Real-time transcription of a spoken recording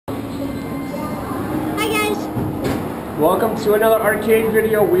Welcome to another arcade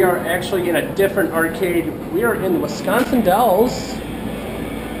video. We are actually in a different arcade. We are in Wisconsin Dells.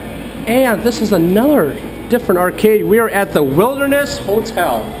 And this is another different arcade. We are at the Wilderness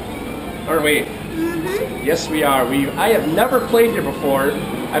Hotel. Aren't we? Mm-hmm. Yes, we are. I have never played here before.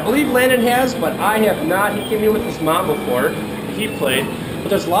 I believe Landon has, but I have not. He came here with his mom before. He played. But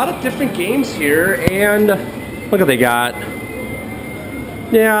there's a lot of different games here, and look what they got.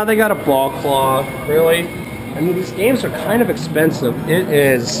 Yeah, they got a ball claw. Really? I mean, these games are kind of expensive. It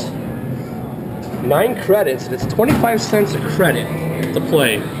is 9 credits. It's 25 cents a credit to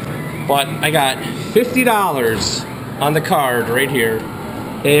play. But I got $50 on the card right here.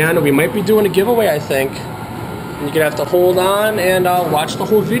 And we might be doing a giveaway, I think. And you're going to have to hold on and watch the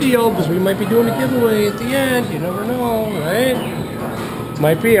whole video because we might be doing a giveaway at the end. You never know, right?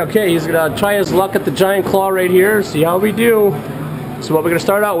 Might be. Okay, he's going to try his luck at the giant claw right here. See how we do. So what we're going to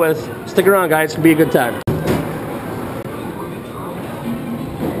start out with. Stick around, guys. It's going to be a good time.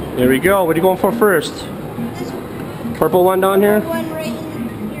 There we go. What are you going for first? Purple one down here? One right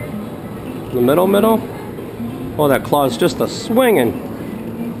in here. The middle? Oh, that claw's just a swinging.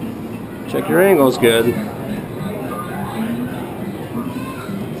 Check your angles good.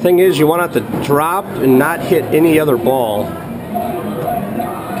 Thing is, you want it to drop and not hit any other ball.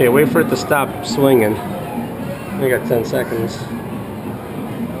 Okay, wait for it to stop swinging. We got 10 seconds.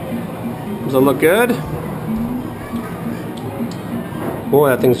 Does it look good? Boy,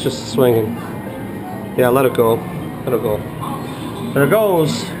 that thing's just swinging. Yeah, let it go. Let it go. There it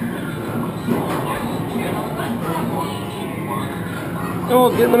goes. Oh,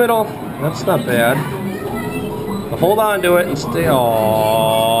 get in the middle. That's not bad. But hold on to it and stay.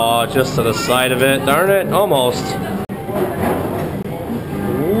 Oh, just to the side of it. Darn it. Almost.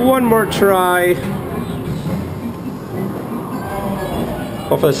 One more try.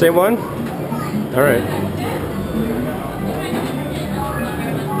 Go for the same one? Alright.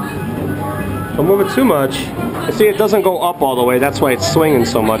 Don't move it too much. You see, it doesn't go up all the way. That's why it's swinging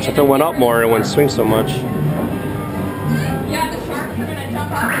so much. If it went up more, it wouldn't swing so much. Yeah, the sharks are gonna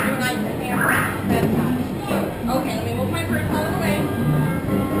jump off and do like the hammer. Okay, let me move my bird out of the way.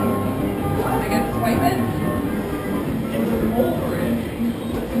 I gotta swipe it. Over it.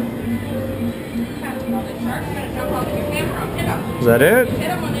 The sharks are gonna jump off and do hammer. Hit them. Is that it? Hit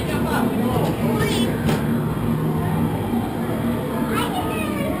them when they jump off.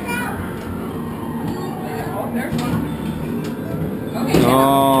 There's one. Okay, Oh,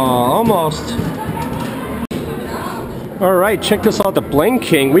 almost. Alright, check this out, the Bling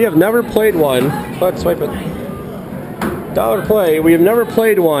King. We have never played one. Let's swipe it. Dollar play. We have never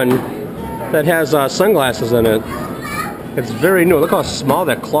played one that has sunglasses in it. It's very new. Look how small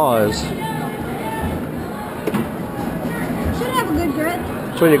that claw is. Should have a good grip.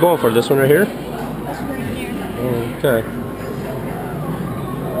 Which one are you going for? This one right here? This right here. Okay.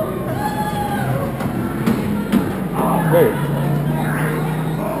 Wait.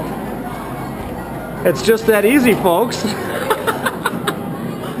 It's just that easy, folks.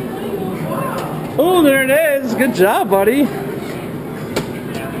 Oh, there it is. Good job, buddy.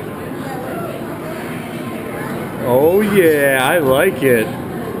 Oh, yeah. I like it.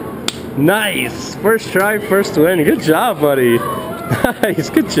 Nice. First try, first win. Good job, buddy. Nice.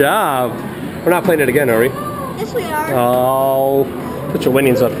 Good job. We're not playing it again, are we? Yes, we are. Oh. Put your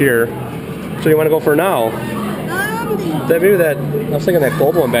winnings up here. So you want to go for now? Maybe that, I was thinking that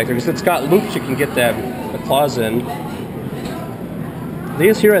gold one back there, because it's got loops you can get the claws in.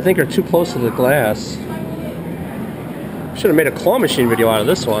 These here I think are too close to the glass. Should have made a claw machine video out of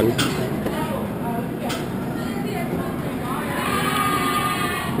this one.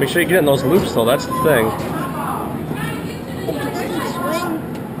 Make sure you get in those loops though, that's the thing.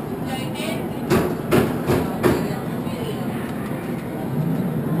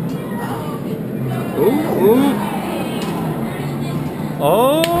 Ooh, ooh.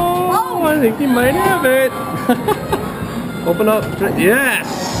 Oh, I think he might have it. Open up.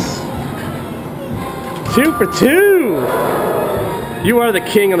 Yes. 2 for 2. You are the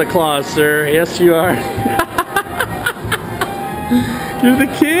king of the claws, sir. Yes, you are. You're the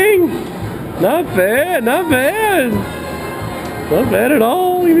king. Not bad. Not bad. Not bad at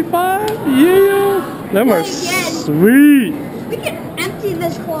all. Give me 5. Yeah. Them are sweet. We can empty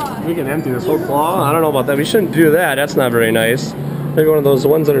this claw. We can empty this whole claw? I don't know about that. We shouldn't do that. That's not very nice. Maybe one of those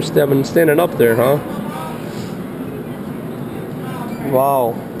ones that are standing up there, huh?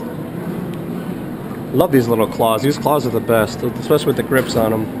 Wow. Love these little claws. These claws are the best, especially with the grips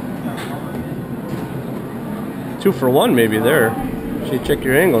on them. 2 for 1 maybe there. Should check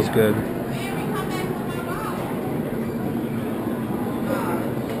your angles good.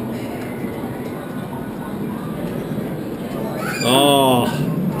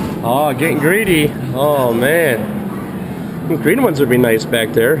 Oh, getting greedy. Oh, man. The green ones would be nice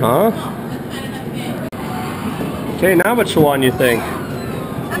back there, huh? Okay, now which one you think?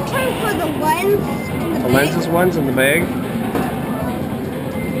 I'm trying for the lens in the The bag. lenses ones in the bag?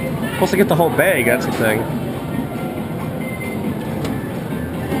 Supposed to get the whole bag, that's the thing.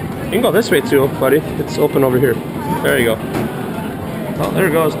 You can go this way too, buddy. It's open over here. There you go. Oh, there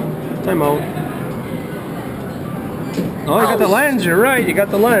it goes. Time out. Oh, you got the lens. You're right. You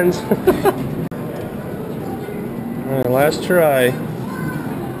got the lens. Alright, last try.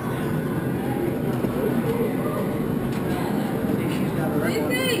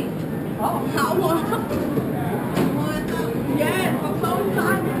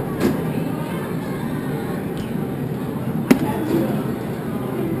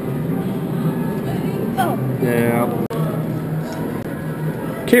 Yeah.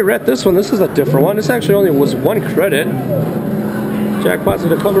 Okay, we're at this one. This is a different one. This actually only was 1 credit. Jackpots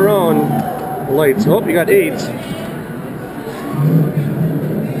to come around. Lights. Oh, you got 8.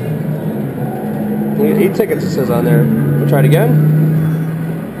 You get 8 tickets, it says on there. We'll try it again.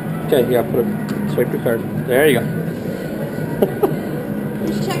 Okay, yeah, put it. Swipe your card. There you go.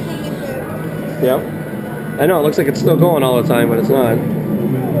 Just checking if they're... Yep. I know, it looks like it's still going all the time, but it's not.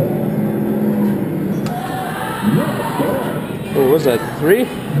 Oh, what was that? 3?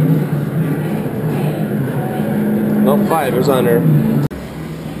 Oh, 5 was on there.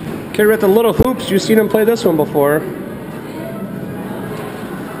 Okay, we're at the little hoops. You've seen them play this one before.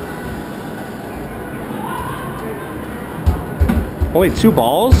 Only 2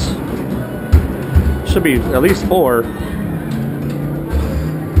 balls? Should be at least 4.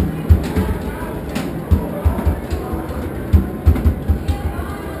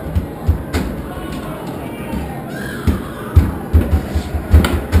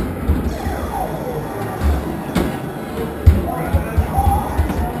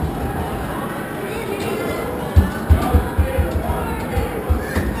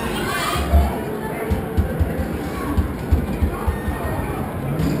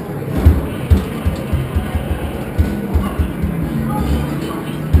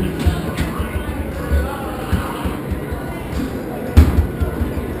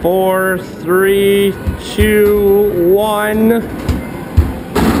 Four, 3, 2, 1.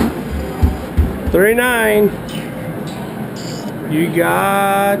 39. You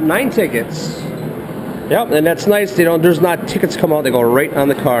got 9 tickets. Yep, and that's nice. They don't. There's not tickets come out. They go right on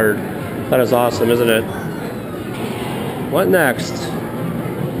the card. That is awesome, isn't it? What next?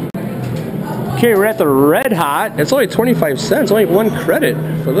 Okay, we're at the Red Hot. It's only 25 cents. Only 1 credit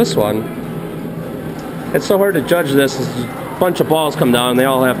for this one. It's so hard to judge this. It's a bunch of balls come down. They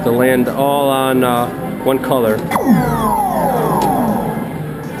all have to land all on 1 color.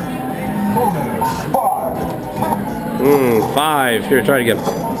 5. Here, try it again.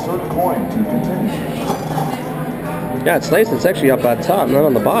 Yeah, it's nice. It's actually up on top, not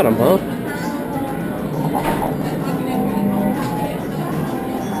on the bottom, huh?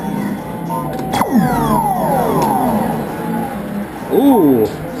 Ooh.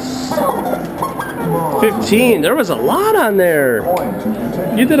 15. There was a lot on there.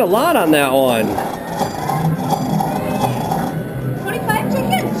 You did a lot on that one. 25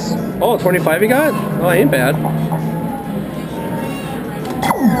 tickets. Oh, 25 you got? Oh, ain't bad.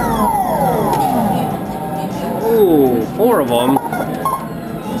 Ooh, 4 of them.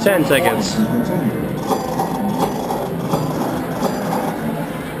 10 tickets.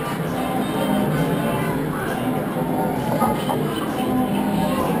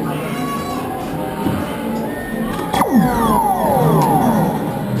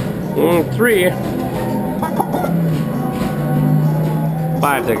 Three.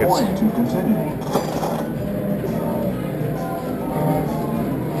 5 tickets.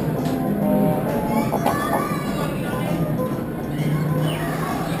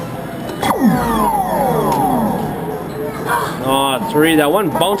 Oh, 3. That one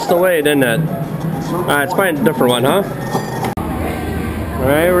bounced away, didn't it? Alright, let's find a different one, huh?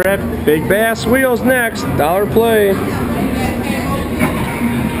 Alright, we're at Big Bass Wheels next. $1 play.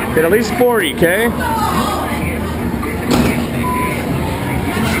 Get at least 40, okay?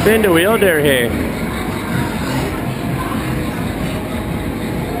 Spin the wheel there, hey.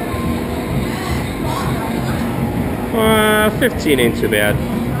 15 ain't too bad.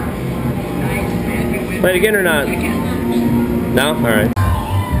 Play it again or not? No? Alright.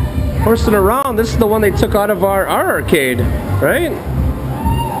 Horsing around, this is the one they took out of our arcade, right?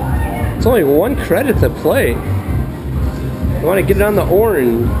 It's only 1 credit to play. You want to get it on the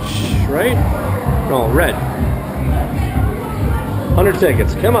orange, right? No, red. 100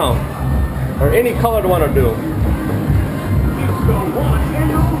 tickets, come on. Or any colored one will do.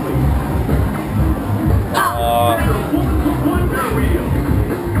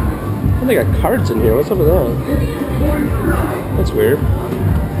 they got cards in here. What's up with that? That's weird.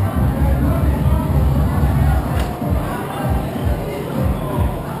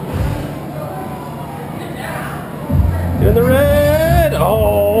 Get in the red!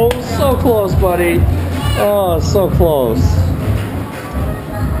 Oh, so close, buddy. Oh, so close.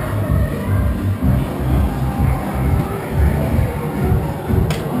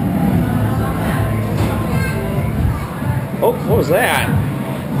 Oh, what was that?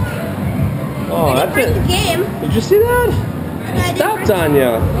 Oh, that did. The game. Did you see that? It stopped on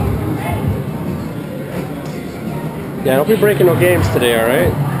you. Yeah, don't be breaking no games today, all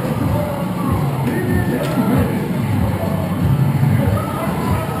right?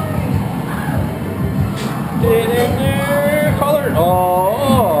 Get in there, colored.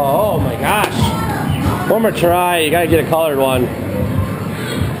 Oh my gosh. One more try. You gotta get a colored one.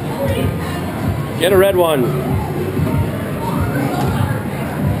 Get a red one.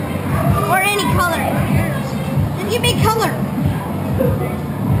 Or any color. Just give me color.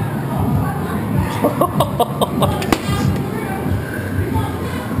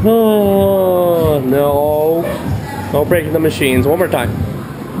 Oh no. Don't break the machines. One more time.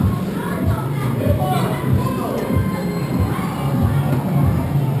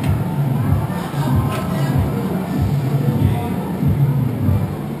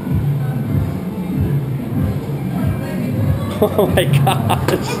 Oh my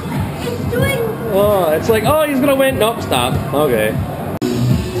gosh. It's doing... Oh, it's like, oh, he's gonna win. Nope, stop. Okay.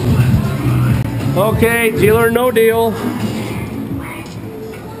 Okay, deal or no deal.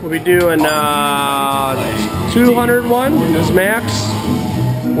 We'll be doing 201 is max.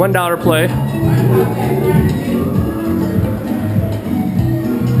 $1 play. I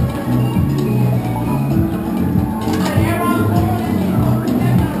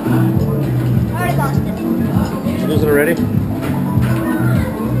already lost it. Did you lose it already?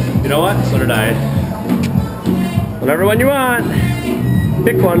 You know what? So did I. Whatever one you want.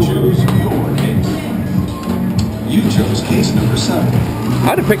 Pick one. Choose your case. You chose case number 7.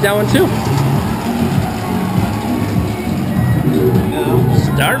 I'd have picked that one too. Now,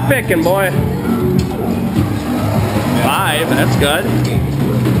 Start picking, boy. 5, that's good.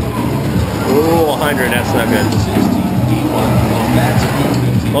 Ooh, 100, that's not good. 60, that's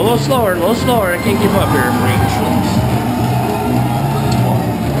good. A little slower, I can't keep up here. Great choice.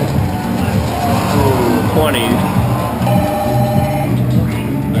 20.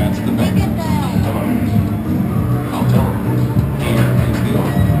 That's the bet. I'll tell him. Here is the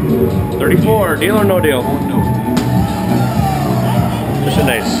offer. 34, deal or no deal? Or no deal. Just a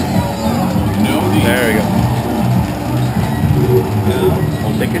nice. No deal. There we go.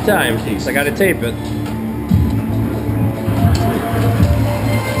 Now, Take your time. I gotta tape it.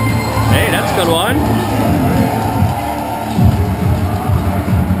 Hey, that's a good one. 2.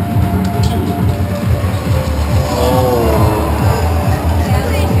 Oh,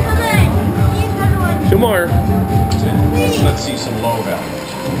 Come on. 2 more. 10. Let's see some low values.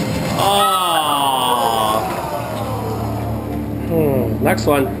 Ah. Next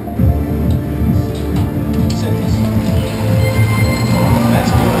one. 6.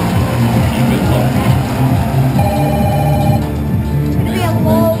 That's good. Keep it low. It's gonna be a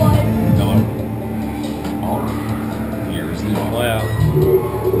low one. Hello. All right. Here's the offer. Wow.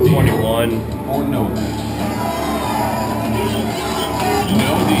 21. Or no deal.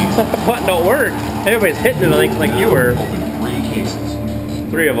 No deal. Button don't work. Everybody's hitting it like you were. Open 3 cases.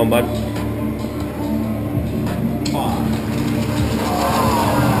 3 of them, bud. 5.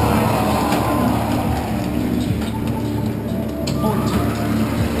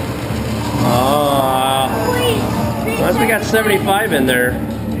 Unless we got 75 in there.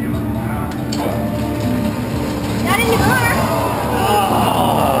 Not in the car.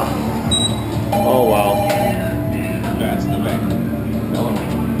 Oh well. That's the bet. Hello.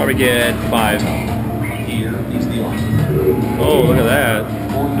 Probably get 5. Here is the offer. Oh, look at that.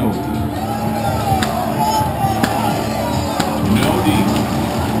 Or no deal. No deal.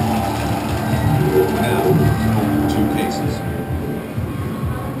 Now, open 2 cases.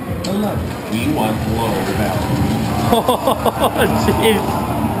 11. We want low value. Oh, jeez.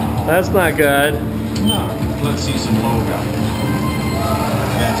 That's not good. No. Let's see some low value.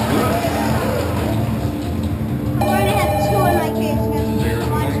 That's good. I already have 2 in my case now. Very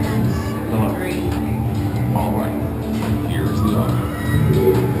Watch good. this. Hello. All right. Here's the offer.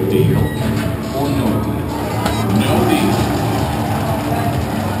 Deal or no deal? No deal.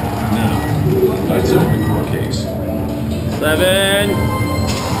 Now, let's open your case. 7.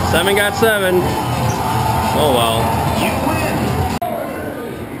 7 got 7. Oh well. You win.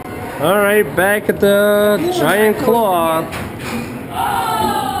 Alright, back at the giant claw.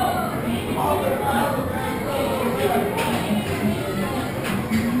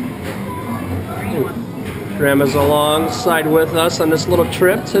 Grandma's alongside with us on this little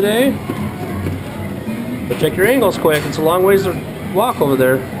trip today. But check your angles quick. It's a long ways to walk over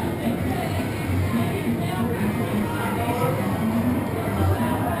there.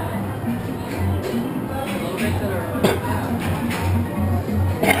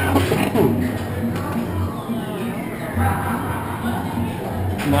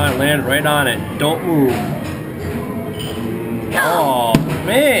 Come on, land right on it. Don't move. Oh,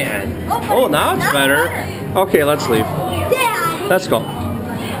 man. Oh, now it's better. Okay, let's leave. Let's go.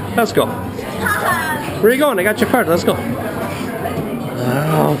 Let's go. Where are you going? I got your card. Let's go.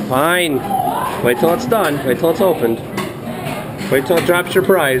 Oh, fine. Wait till it's done. Wait till it's opened. Wait till it drops your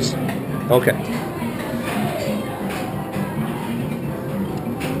prize. Okay.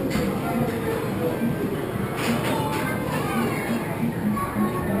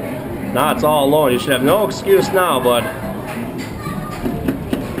 Now it's all alone. You should have no excuse now, bud.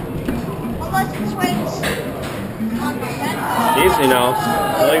 Easy now.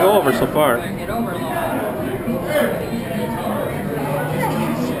 Let go over so far.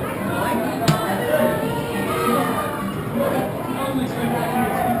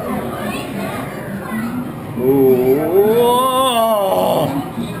 Ooh. Whoa.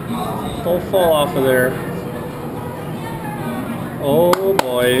 Don't fall off of there. Oh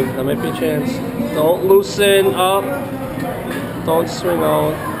boy, that might be a chance. Don't loosen up. Don't swing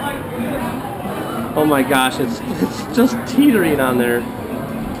out. Oh my gosh, it's just teetering on there.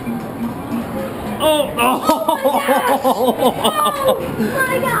 Oh, oh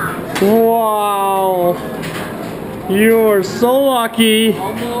my God. Wow. You are so lucky.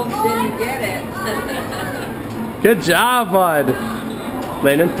 Almost didn't get it. Good job, bud.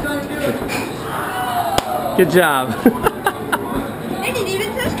 Landon. Good job. I didn't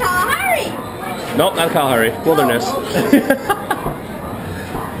even touch Kalahari. Nope, not Kalahari. Wilderness.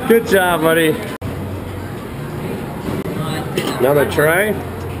 Good job, buddy. Another try.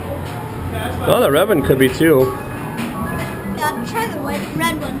 Oh, the red one could be too. Yeah, try the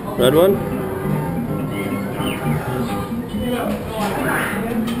red one. Red one?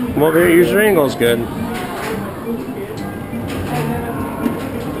 Come over here, use your angles good.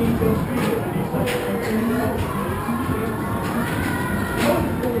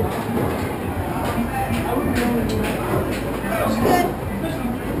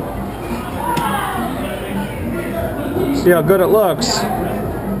 See how good it looks.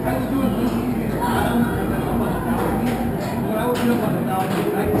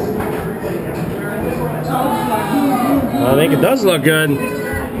 I think it does look good.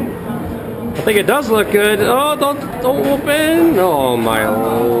 I think it does look good. Oh, don't open. Oh my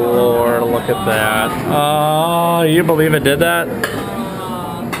Lord, look at that. Oh, you believe it did that?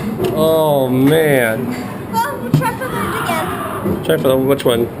 Oh man. Well, we'll try for those again. Try for which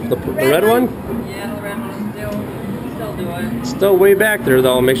one? The red one? Yeah, the red one still do it. Still way back there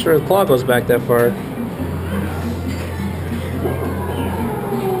though. Make sure the claw goes back that far.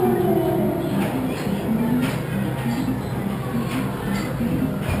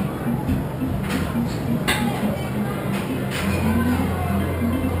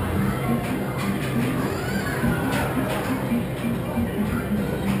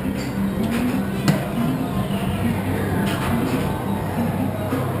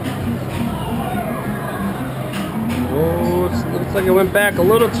 Oh, it looks like it went back a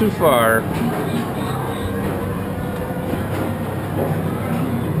little too far.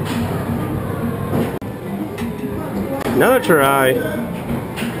 Another try.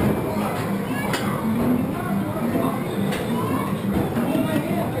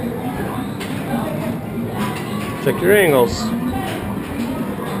 Check your angles.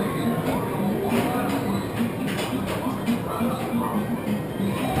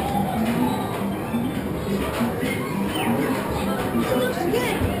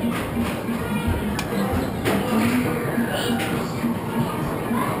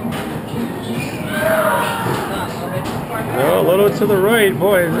 No, a little to the right,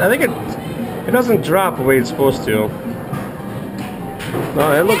 boy. I think it doesn't drop the way it's supposed to.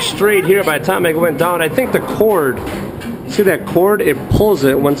 No, it looks straight here by the time it went down. I think the cord, see that cord? It pulls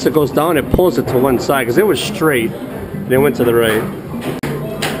it. Once it goes down, it pulls it to one side because it was straight. And it went to the right.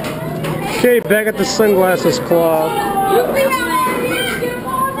 Okay, back at the sunglasses claw.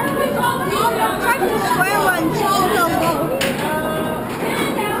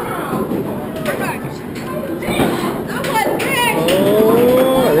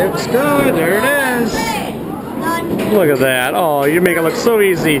 Oh, it's good. There it is. Look at that. Oh, you make it look so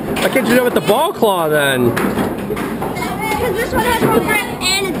easy. Why can't you do it with the ball claw then? Because this one has more grip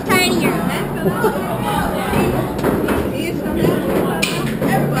and it's tinier.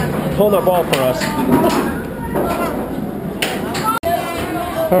 Hold that ball for us.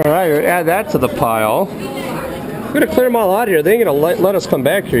 All right, add that to the pile. We're gonna clear them all out of here. They ain't gonna let us come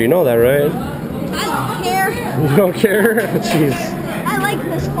back here. You know that, right? I don't care. You don't care? Jeez. I like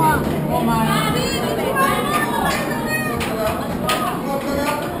this spot.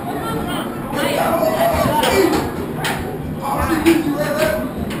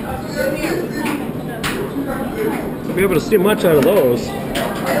 You'll be able to see much out of those. If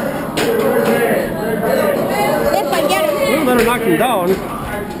I get it. Well, better knock them down.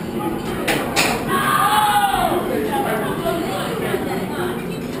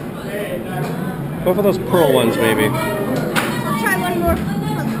 Go for those pearl ones, maybe. I'll try one more. Okay.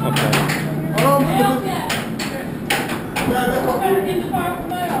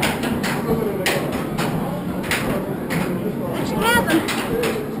 I should have them.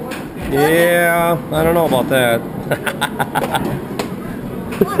 Yeah, I don't know about that.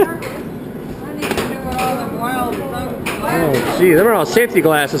 Oh, gee, them are all safety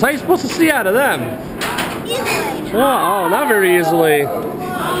glasses. How are you supposed to see out of them? Easily. Oh, not very easily.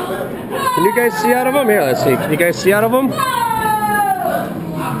 Can you guys see out of them? Here, let's see. Can you guys see out of them? I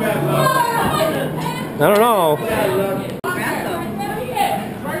don't know.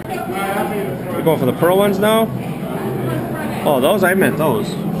 You're going for the pearl ones now? Oh, those? I meant those.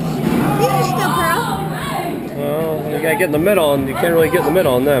 These are still pearl. Well, you gotta get in the middle, and you can't really get in the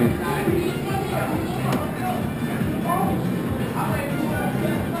middle on them.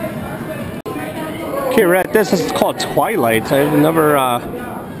 Okay, we're at this. This is called Twilight. I've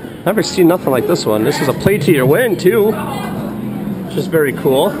never seen nothing like this one. This is a play to your win too, which is very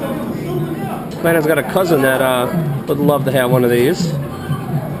cool. Landon's got a cousin that would love to have one of these.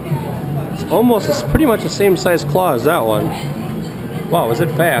 It's pretty much the same size claw as that one. Wow, is it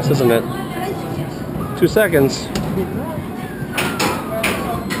fast, isn't it? 2 seconds.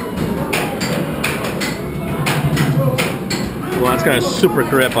 Well, that's got a super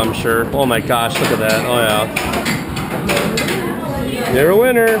grip, I'm sure. Oh my gosh, look at that. Oh yeah. You're a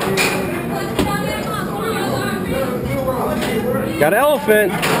winner. Got an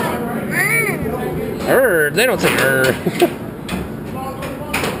elephant. They don't say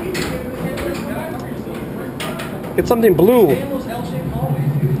Get something blue.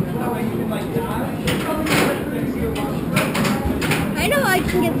 I know I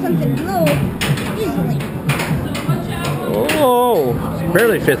can get something blue easily. Oh,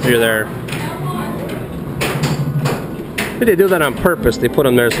 barely fit through there. But they do that on purpose. They put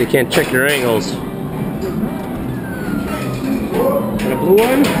them there so you can't check your angles. And a blue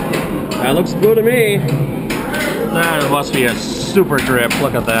one? That looks blue to me. That must be a super grip.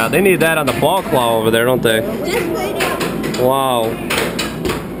 Look at that. They need that on the ball claw over there, don't they? Yes, they do. Wow.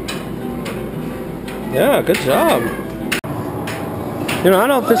 Yeah, good job. You know, I don't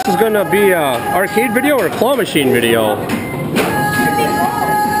know if this is going to be an arcade video or a claw machine video.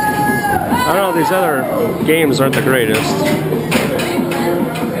 I don't know, these other games aren't the greatest.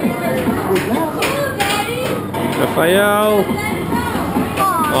 Raphael.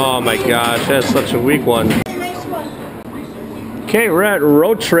 Oh my gosh, that's such a weak one. Okay, we're at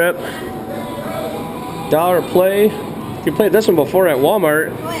Road Trip. $1 play. You played this one before at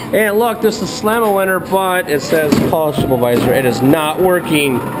Walmart. And look, this is Slam-A-Winner, but it says call supervisor. It is not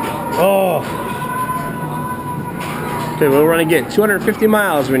working. Oh. Okay, we're running again. 250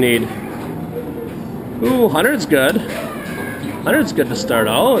 miles we need. Ooh, 100's good. 100's good to start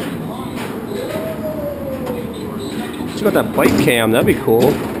out. Let's go with that bike cam. That'd be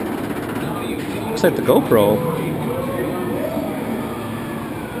cool. Looks like the GoPro.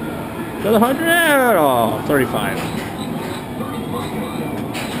 Another 100? Oh, 35.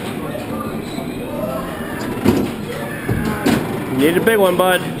 You need a big one,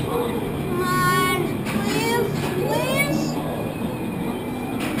 bud. Come on, please.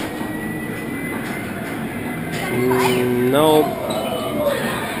 Nope.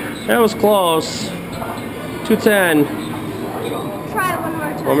 That was close. 210. Try it one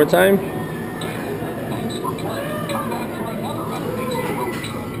more time. One more time.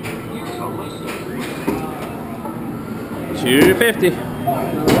 $250.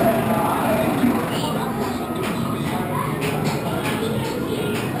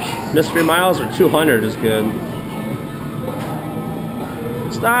 Missed 3 miles or 200 is good.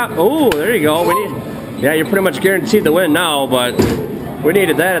 Stop. Oh, there you go. We need. Yeah, you're pretty much guaranteed to win now, but we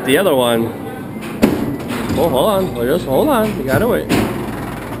needed that at the other one. Oh, hold on. Well, just hold on. You gotta wait.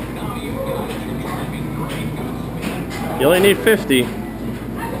 You only need 50.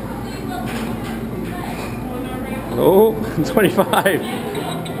 Oh, 25.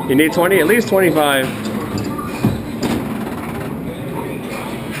 You need 20, at least 25.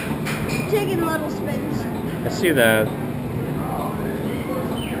 Taking little spins. I see that.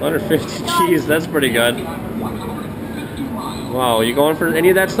 150 keys, that's pretty good. Wow, you going for any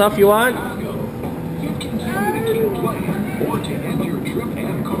of that stuff you want?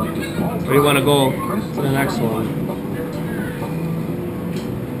 Or do you want to go to the next one?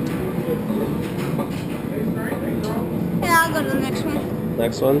 Yeah, I'll go to the next one.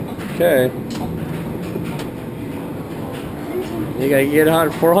 Next one? Okay. You gotta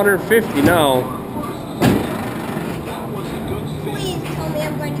get 450 now. Please tell me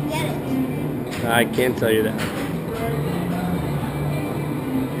I'm going to get it. I can't tell you that.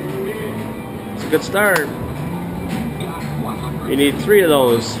 It's a good start. You need 3 of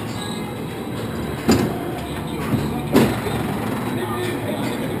those.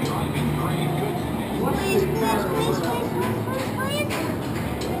 Please, please, please, please.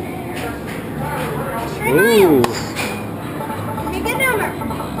 Ooh. Big number.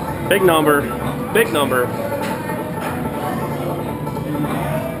 Big number. Big number.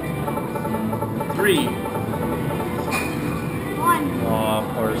 3. 1. Oh, of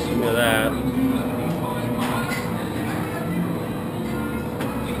course. Look at that.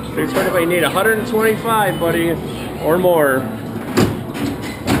 320, but you need 125, buddy. Or more.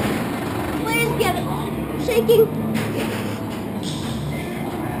 Please get it. Shaking.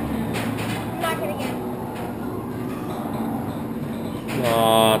 I'm not going to get it.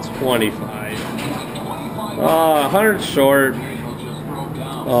 Oh, 25. Oh, 100 short.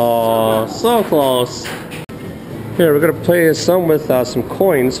 Oh, so close. Here, we're gonna play some with some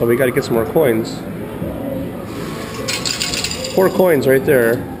coins, so we gotta get some more coins. 4 coins right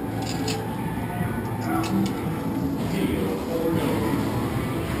there.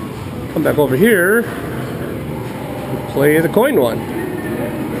 Come back over here. And play the coin one.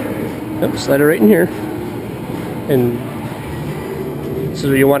 Yep, slide it right in here. And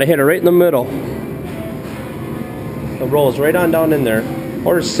so you want to hit it right in the middle. It rolls right on down in there.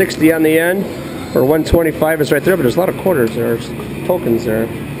 Or 60 on the end, or 125 is right there, but there's a lot of quarters there, tokens there.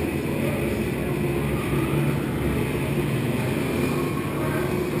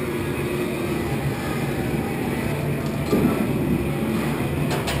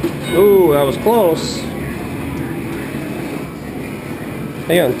 Ooh, that was close.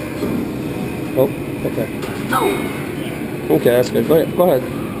 Hang on. Oh, okay. Okay, that's good. Go ahead. Go ahead.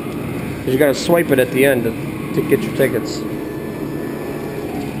 'Cause you gotta swipe it at the end to get your tickets.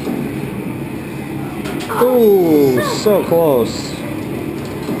 Ooh, so close.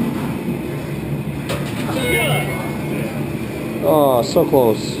 Oh, so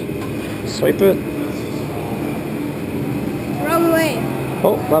close. Swipe it. Wrong way.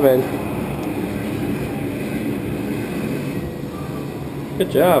 Oh, my bad.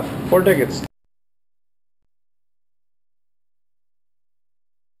 Good job. 4 tickets.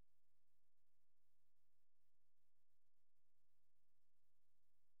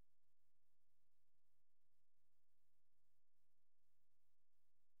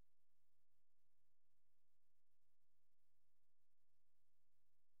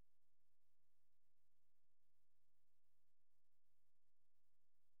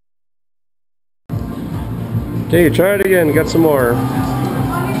 Okay, try it again. Got some more.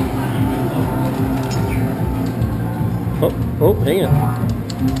 Oh, hang on.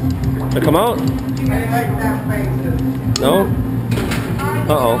 Did it come out? No?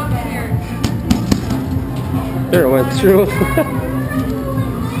 Uh-oh. There it went through.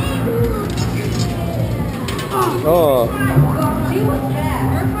 Oh.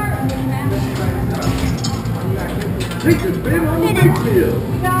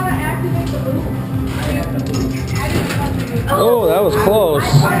 Oh, that was close.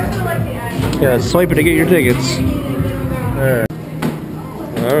 Yeah, swipe it to get your tickets. Alright.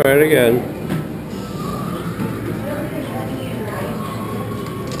 Alright, again.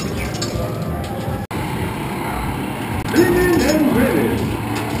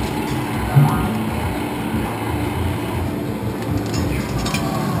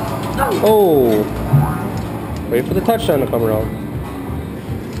 Oh! Wait for the touchdown to come around.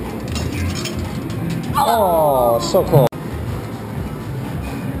 Oh, so close.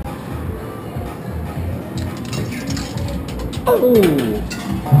 Oh!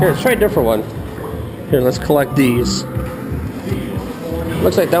 Here, let's try a different one. Here, let's collect these.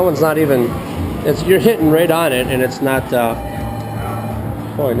 Looks like that one's not even... you're hitting right on it, and it's not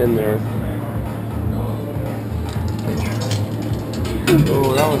going in there.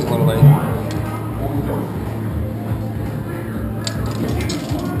 Oh, that was a little late.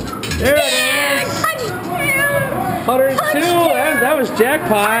 There it is! 102! That was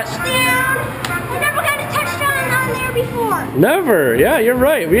jackpot. I never got a touchdown on there before. Never. Yeah, you're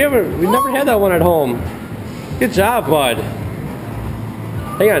right. We never had that one at home. Good job, bud.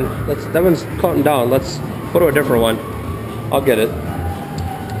 Hang on. That one's counting down. Let's go to a different one. I'll get it.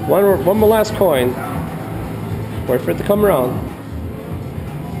 One more last coin. Wait for it to come around.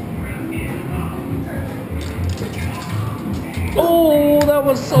 Oh, that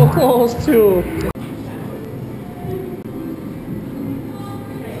was so close too.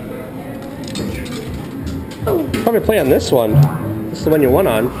 Probably play on this one. This is the one you won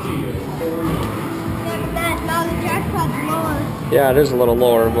on. Now the jackpot's lower. Yeah, it is a little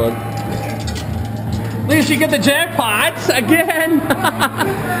lower, but at least you get the jackpots again.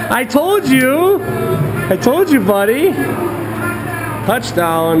 I told you, buddy.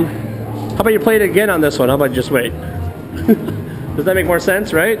 Touchdown. How about you play it again on this one? How about just wait? Does that make more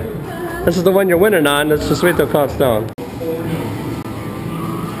sense, right? This is the one you're winning on. Let's just wait till it counts down.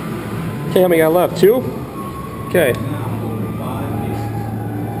 Okay, how many got left? 2? Okay.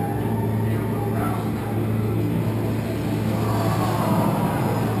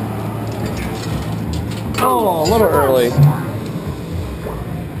 Oh, a little early.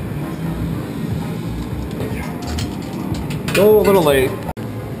 Oh, a little late.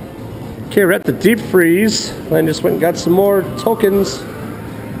 Okay, we're at the deep freeze. Landon just went and got some more tokens.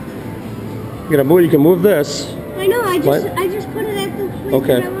 You can move this. I know, I just put it at the place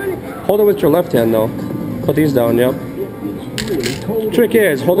Okay. that I wanted. Hold it with your left hand though. Put these down, yep. Trick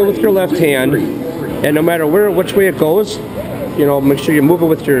is, hold it with your left hand, and no matter which way it goes, you know, make sure you move it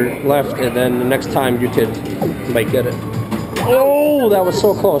with your left, and then the next time you might get it. Oh, that was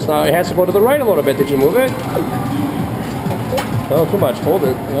so close. Now it has to go to the right a little bit. Did you move it? Oh, too much. Hold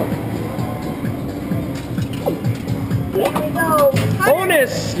it. Yep. There we go.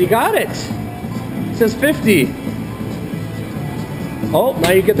 Bonus! You got it. It says 50. Oh,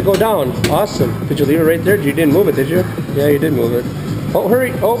 now you get to go down. Awesome. Did you leave it right there? You didn't move it, did you? Yeah, you did move it. Oh,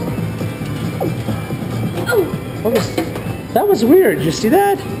 hurry. Oh. That was weird. Did you see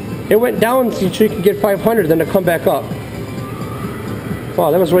that? It went down so you could get 500, then it come back up. Wow,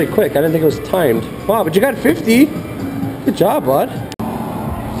 that was really quick. I didn't think it was timed. Wow, but you got 50. Good job, bud.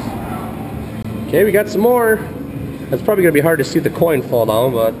 Okay, we got some more. It's probably going to be hard to see the coin fall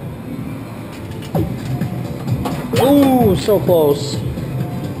down, but... Ooh, so close.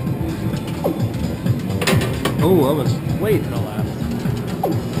 Oh, that was way to the left.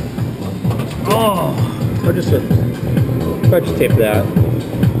 Oh, I'll just tape that.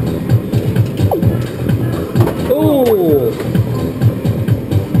 Ooh.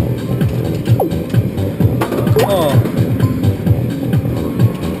 Oh.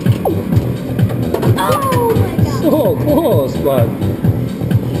 Oh my God. So close, bud.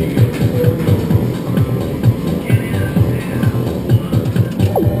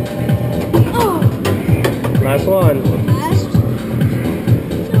 Last one. Last.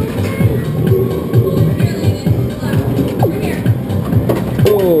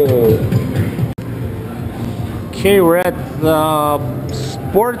 Oh. Okay, we're at the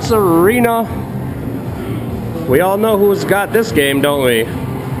sports arena. We all know who's got this game, don't we?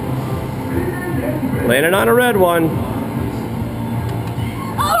 Landing on a red one.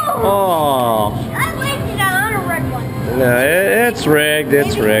 Oh. I landed on a red one. No, it's rigged.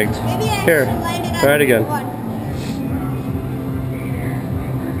 It's rigged. Maybe I Here, landed on try it again. one.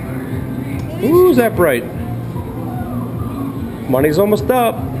 Ooh, is that bright? Money's almost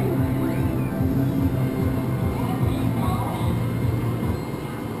up.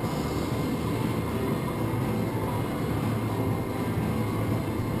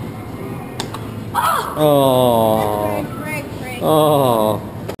 Oh. Break. Oh.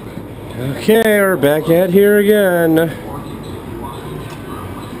 Okay, we're back at here again.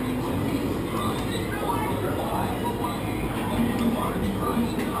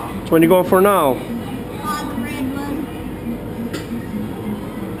 Which one you going for now? On the red one.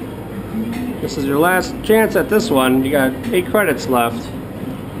 This is your last chance at this one. You got 8 credits left.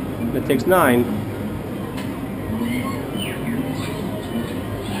 It takes 9.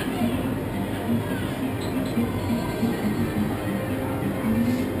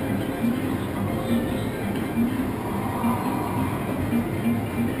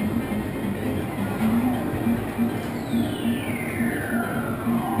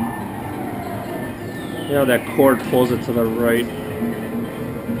 You know that cord pulls it to the right.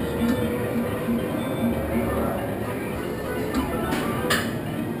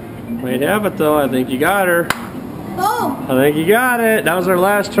 Might have it though. I think you got her. Oh! I think you got it. That was our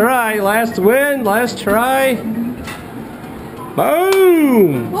last try. Last win. Last try.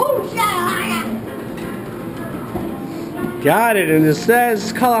 Boom! Oh, shit! Got it. And it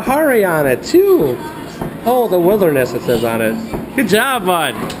says Kalahari on it too. Oh, the wilderness it says on it. Good job,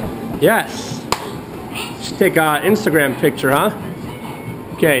 bud. Yes. Should take an Instagram picture, huh?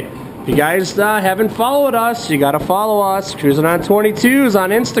 Okay, if you guys haven't followed us, you gotta follow us. Cruising on 22s on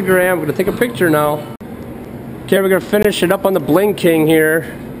Instagram. I'm gonna take a picture now. Okay, we're gonna finish it up on the Bling King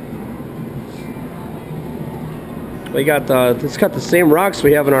here. We got it's got the same rocks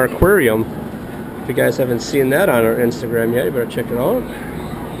we have in our aquarium. If you guys haven't seen that on our Instagram yet, you better check it out.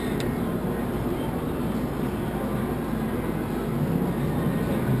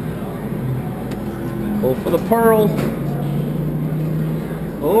 Go for the pearl.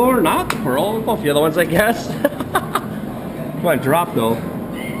 Or not the pearl. We'll go for the other ones, I guess. Come on, drop though.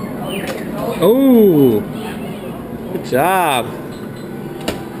 Oh, good job.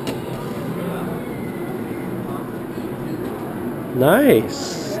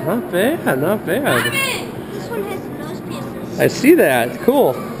 Nice. Not bad, not bad. This one has nose pieces. I see that.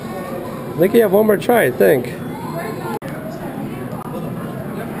 Cool. I think you have one more try, I think.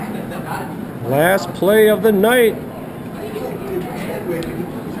 Last play of the night.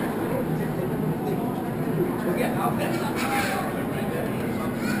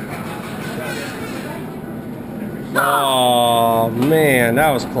 Oh man,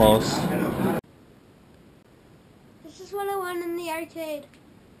 that was close. This is what I won in the arcade.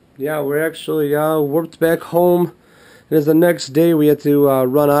 Yeah, we're actually warped back home. It is the next day. We had to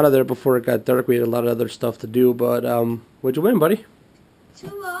run out of there before it got dark. We had a lot of other stuff to do, but what'd you win, buddy? 2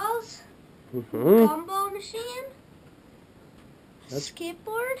 balls. Mm-hmm. Gumball machine.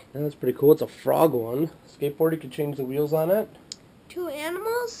 Skateboard. Yeah, that's pretty cool. It's a frog one. Skateboard, you can change the wheels on it. 2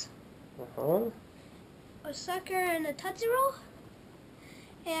 animals. Uh-huh. A sucker and a Tootsie Roll.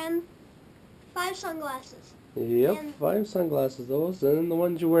 And 5 sunglasses. Yep, And 5 sunglasses, those, and the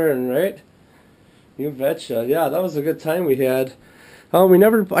ones you're wearing, right? You betcha. Yeah, that was a good time we had. I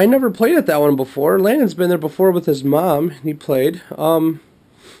never played at that one before. Landon's been there before with his mom. He played.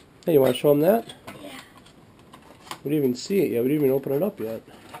 Hey, you want to show him that? Yeah. We didn't even see it yet. We didn't even open it up yet.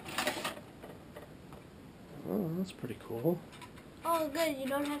 Oh, that's pretty cool. Oh, good. You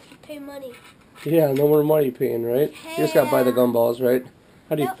don't have to pay money. Yeah, no more money paying, right? You just got to buy the gumballs, right?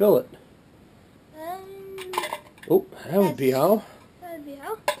 How do you fill it? Oh, that would be how. That would be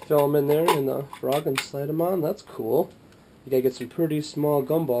how. Fill them in there in the frog and slide them on. That's cool. You gotta get some pretty small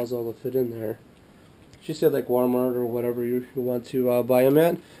gumballs all to fit in there. She said like Walmart or whatever you want to buy them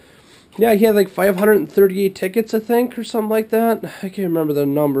at. Yeah, he had like 538 tickets, I think, or something like that. I can't remember the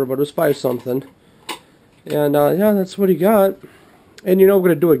number, but it was 5 something. And yeah, that's what he got. And you know we're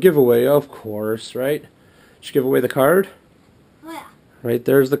gonna do a giveaway, of course, right? Should give away the card. Yeah. Right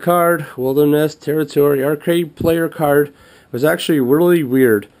there's the card, Wilderness Territory Arcade Player card. It was actually really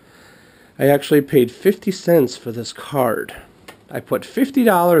weird. I actually paid 50 cents for this card. I put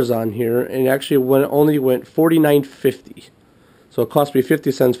 $50 on here, and it actually only went $49.50. So it cost me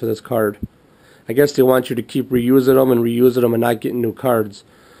 50 cents for this card. I guess they want you to keep reusing them and not getting new cards.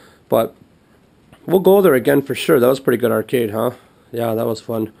 But we'll go there again for sure. That was a pretty good arcade, huh? Yeah, that was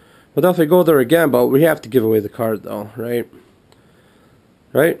fun. We'll definitely go there again, but we have to give away the card though, right?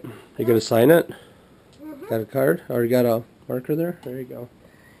 Right? You gonna sign it? Mm-hmm. Got a card? Or you got a marker there? There you go.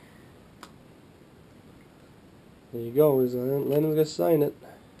 There you go. Landon's gonna sign it.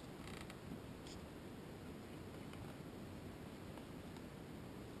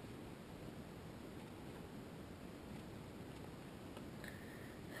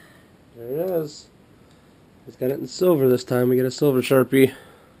 There it is. He's got it in silver this time. We get a silver Sharpie.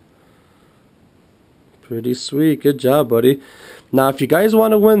 Pretty sweet. Good job, buddy. Now, if you guys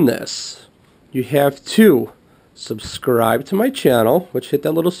want to win this, you have to subscribe to my channel, which hit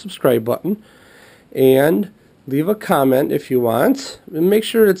that little subscribe button, and leave a comment if you want. And make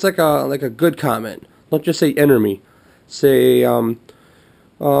sure it's like a good comment. Don't just say enter me. Say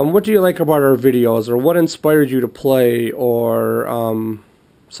what do you like about our videos, or what inspired you to play, or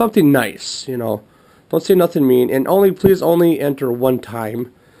something nice. You know, don't say nothing mean, and please only enter one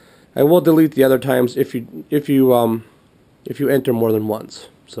time. I will delete the other times if you enter more than once.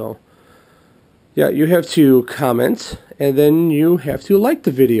 So yeah, you have to comment, and then you have to like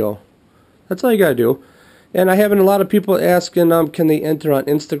the video. That's all you gotta do. And I have a lot of people asking, can they enter on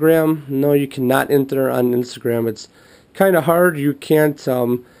Instagram? No, you cannot enter on Instagram. It's kind of hard. You can't.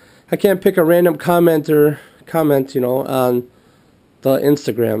 I can't pick a random comment, you know, on the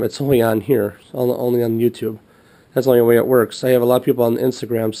Instagram. It's only on here. It's only on YouTube. That's the only way it works. I have a lot of people on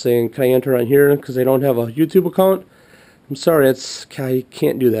Instagram saying, can I enter on here because they don't have a YouTube account? I'm sorry, I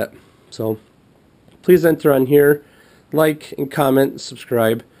can't do that. So please enter on here, like and comment,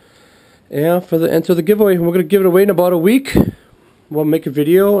 subscribe. And enter the giveaway. We're gonna give it away in about a week. We'll make a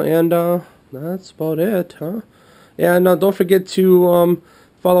video, and that's about it, huh? And don't forget to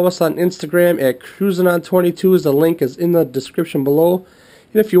follow us on Instagram at CruisinOn22. The link is in the description below.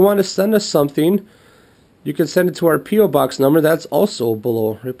 And if you want to send us something, you can send it to our P.O. Box number. That's also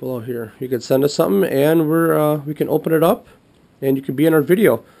below, right below here. You can send us something, and we can open it up, and you can be in our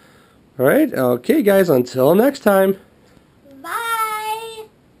video. All right? Okay, guys, until next time.